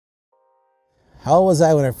How was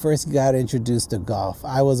I when I first got introduced to golf?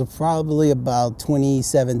 I was probably about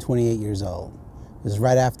 27, 28 years old. It was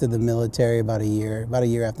right after the military, about a year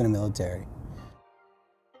after the military.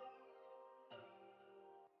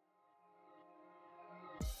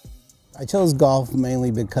 I chose golf mainly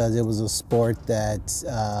because it was a sport that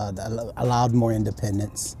allowed more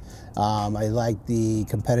independence. I like the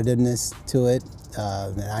competitiveness to it.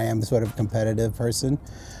 And I am sort of a competitive person.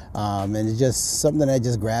 And it's just something I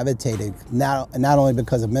just gravitated, not only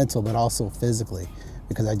because of mental, but also physically,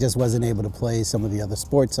 because I just wasn't able to play some of the other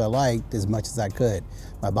sports I liked as much as I could.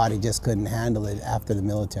 My body just couldn't handle it after the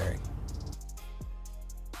military.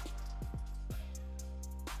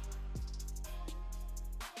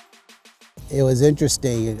 It was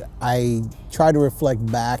interesting. I tried to reflect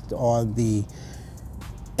back on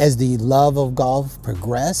as the love of golf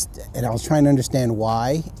progressed, and I was trying to understand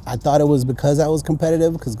why. I thought it was because I was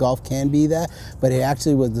competitive, because golf can be that, but it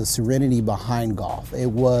actually was the serenity behind golf. It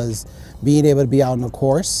was being able to be out on the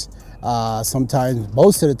course, sometimes,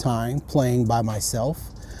 most of the time, playing by myself,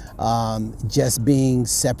 just being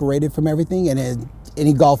separated from everything. And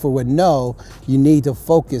any golfer would know, you need to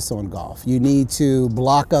focus on golf. You need to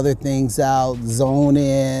block other things out, zone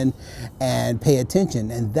in, and pay attention.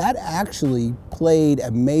 And that actually played a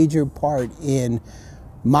major part in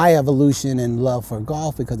my evolution and love for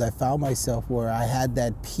golf, because I found myself where I had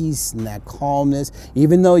that peace and that calmness.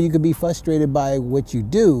 Even though you could be frustrated by what you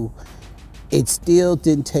do, it still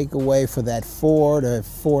didn't take away for that 4 to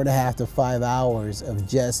 4.5 to 5 hours of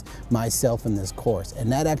just myself in this course.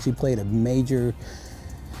 And that actually played a major,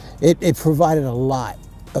 it provided a lot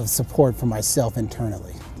of support for myself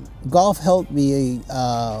internally. Golf helped me,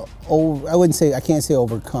 I can't say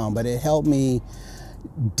overcome, but it helped me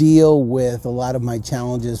deal with a lot of my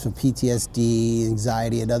challenges for PTSD,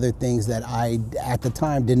 anxiety, and other things that I, at the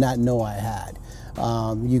time, did not know I had.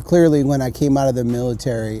 Clearly, when I came out of the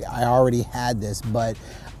military, I already had this, but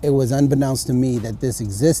it was unbeknownst to me that this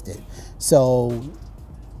existed. So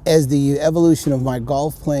as the evolution of my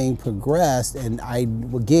golf playing progressed, and I,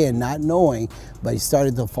 again, not knowing, but I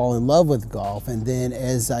started to fall in love with golf. And then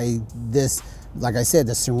like I said,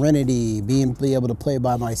 the serenity, be able to play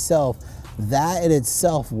by myself, that in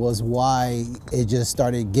itself was why it just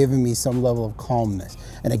started giving me some level of calmness.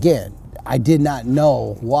 And again, I did not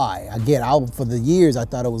know why. Again, for the years, I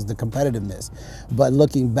thought it was the competitiveness. But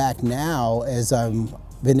looking back now, as I'm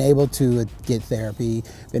been able to get therapy,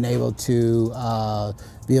 been able to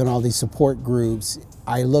be on all these support groups,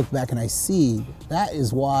 I look back and I see that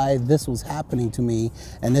is why this was happening to me,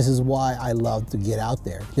 and this is why I love to get out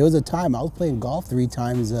there. There was a time I was playing golf 3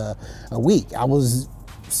 times a week. I was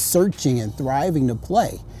searching and thriving to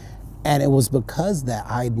play, and it was because that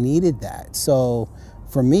I needed that. So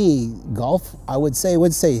for me, golf, I wouldn't say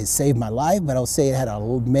it saved my life, but I would say it had a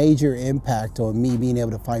major impact on me being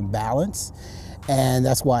able to find balance. And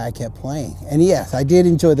that's why I kept playing. And yes, I did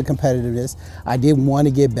enjoy the competitiveness. I did want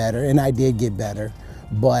to get better, and I did get better,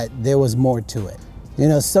 but there was more to it. You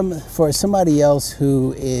know, for somebody else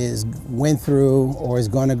who went through or is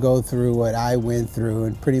going to go through what I went through,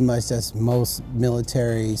 and pretty much that's most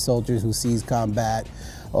military soldiers who sees combat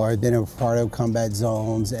or been a part of combat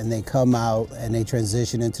zones, and they come out and they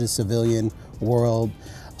transition into the civilian world.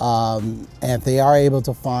 And if they are able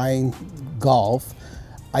to find golf,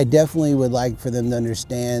 I definitely would like for them to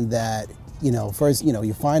understand that, first,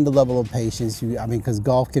 you find the level of patience. Because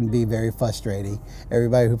golf can be very frustrating.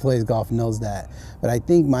 Everybody who plays golf knows that. But I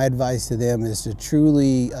think my advice to them is to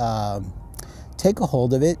truly take a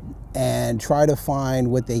hold of it and try to find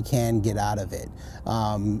what they can get out of it.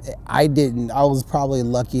 I was probably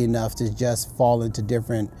lucky enough to just fall into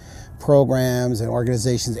different programs and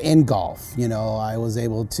organizations in golf. I was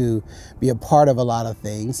able to be a part of a lot of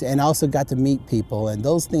things, and also got to meet people, and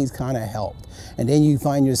those things kind of helped. And then you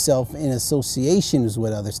find yourself in associations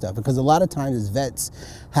with other stuff, because a lot of times as vets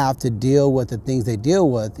have to deal with the things they deal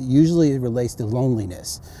with, usually it relates to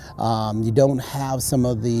loneliness. You don't have some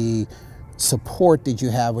of the support that you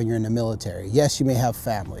have when you're in the military. Yes, you may have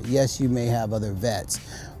family. Yes, you may have other vets.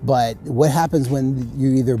 But what happens when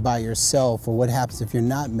you're either by yourself, or what happens if you're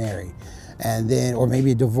not married, and then, or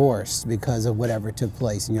maybe divorced because of whatever took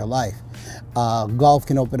place in your life? Golf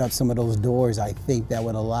can open up some of those doors, I think, that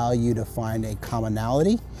would allow you to find a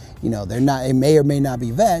commonality. It may or may not be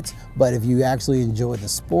vets, but if you actually enjoy the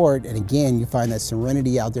sport, and again, you find that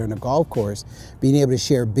serenity out there in the golf course, being able to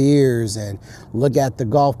share beers and look at the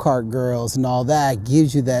golf cart girls and all that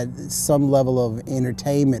gives you that some level of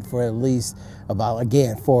entertainment for at least about,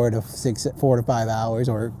 again, 4 to 5 hours,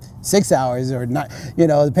 or 6 hours, or not,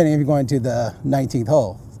 depending if you're going to the 19th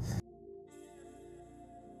hole.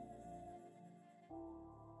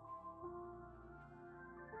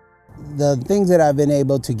 the things that I've been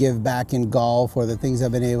able to give back in golf, or the things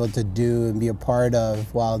I've been able to do and be a part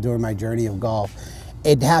of while during my journey of golf,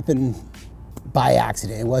 it happened by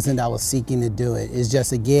accident. It wasn't I was seeking to do it. It's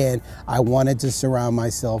just, again, I wanted to surround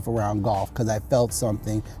myself around golf because I felt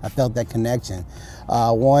something. I felt that connection.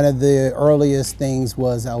 One of the earliest things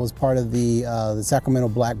was I was part of the Sacramento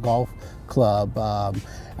Black Golf Club.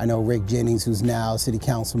 I know Rick Jennings, who's now a city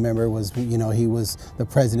council member, was, you know, he was the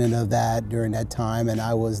president of that during that time, and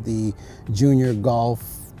I was the junior golf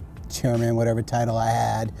chairman, whatever title I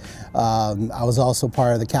had. I was also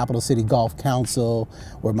part of the Capital City Golf Council,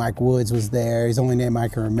 where Mike Woods was there. He's the only name I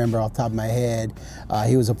can remember off the top of my head.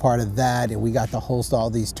 He was a part of that, and we got to host all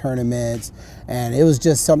these tournaments. And it was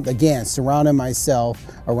just something, again, surrounding myself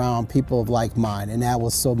around people of like mind, and that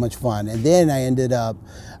was so much fun. And then I ended up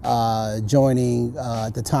joining,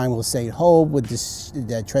 at the time, was St. Hope, with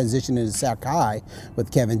that transition into Sac High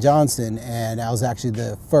with Kevin Johnson. And I was actually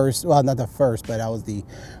the first, well, not the first, but I was the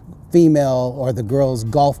female or the girls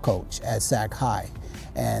golf coach at Sac High,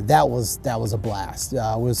 and that was a blast.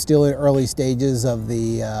 We're still in early stages of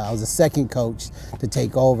the. I was the second coach to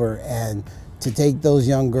take over, and to take those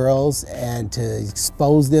young girls and to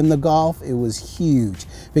expose them to golf, it was huge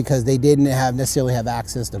because they didn't necessarily have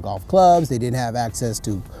access to golf clubs, they didn't have access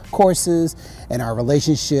to courses, and our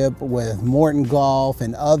relationship with Morton Golf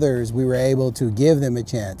and others, we were able to give them a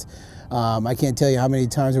chance. I can't tell you how many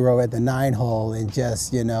times we were over at the 9-hole and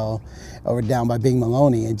just, you know, over down by Big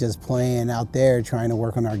Maloney and just playing out there trying to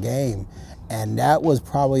work on our game. And that was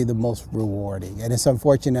probably the most rewarding. And it's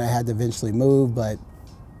unfortunate I had to eventually move, but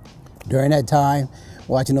during that time,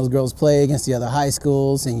 watching those girls play against the other high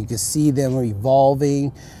schools, and you could see them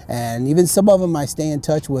evolving, and even some of them I stay in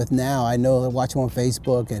touch with now. I know, I watch them on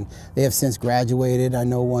Facebook, and they have since graduated. I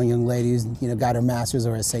know one young lady who's, you know, got her master's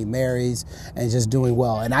over at St. Mary's and is just doing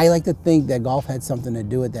well. And I like to think that golf had something to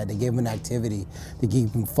do with that. They gave them an activity to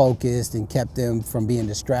keep them focused and kept them from being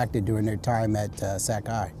distracted during their time at Sac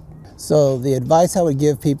High. So the advice I would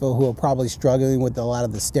give people who are probably struggling with a lot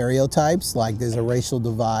of the stereotypes, like there's a racial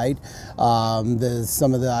divide, there's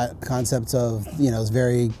some of the concepts of, you know, it's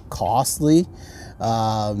very costly.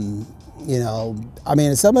 You know, I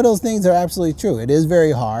mean, some of those things are absolutely true. It is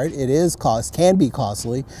very hard. It is can be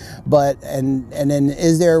costly, but and then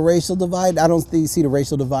is there a racial divide? I don't see the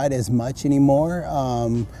racial divide as much anymore.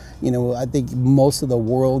 You know, I think most of the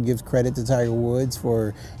world gives credit to Tiger Woods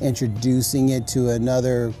for introducing it to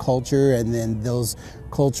another culture, and then those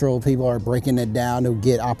cultural people are breaking it down to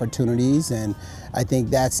get opportunities, and I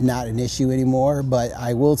think that's not an issue anymore. But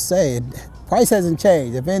I will say, price hasn't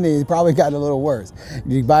changed. If anything, it's probably gotten a little worse.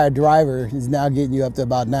 You buy a driver, it's now getting you up to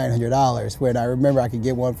about $900, when I remember I could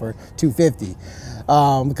get one for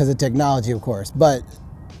 $250 because of technology, of course. But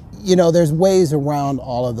you know, there's ways around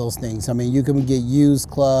all of those things. I mean, you can get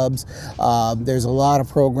used clubs. There's a lot of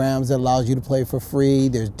programs that allows you to play for free.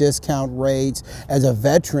 There's discount rates. As a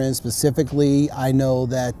veteran specifically, I know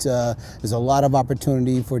that there's a lot of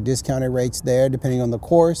opportunity for discounted rates there, depending on the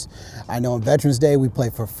course. I know on Veterans Day, we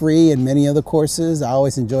play for free in many of the courses. I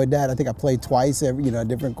always enjoyed that. I think I played twice, every, you know, a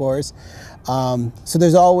different course. So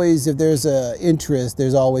there's always, if there's an interest,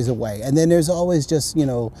 there's always a way. And then there's always just, you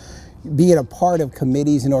know, being a part of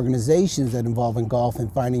committees and organizations that involve in golf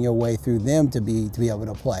and finding your way through them to be able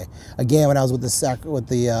to play. Again, when I was with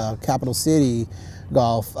the Capital City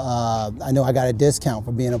Golf, I know I got a discount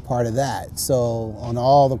for being a part of that. So on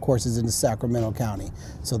all the courses in the Sacramento County.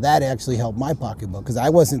 So that actually helped my pocketbook, because I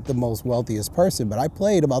wasn't the most wealthiest person, but I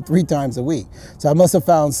played about 3 times a week. So I must have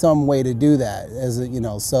found some way to do that, as a, you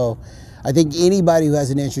know. So I think anybody who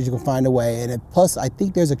has an interest, you can find a way. And plus, I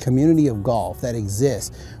think there's a community of golf that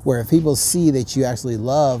exists where if people see that you actually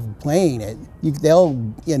love playing it,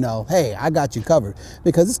 they'll, you know, hey, I got you covered.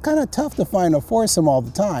 Because it's kind of tough to find a foursome all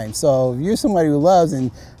the time. So if you're somebody who loves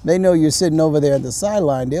and they know you're sitting over there at the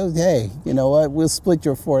sideline, they'll, hey, you know what, we'll split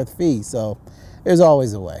your 4th fee. So there's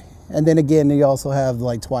always a way. And then again, you also have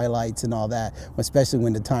like twilights and all that, especially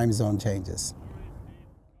when the time zone changes.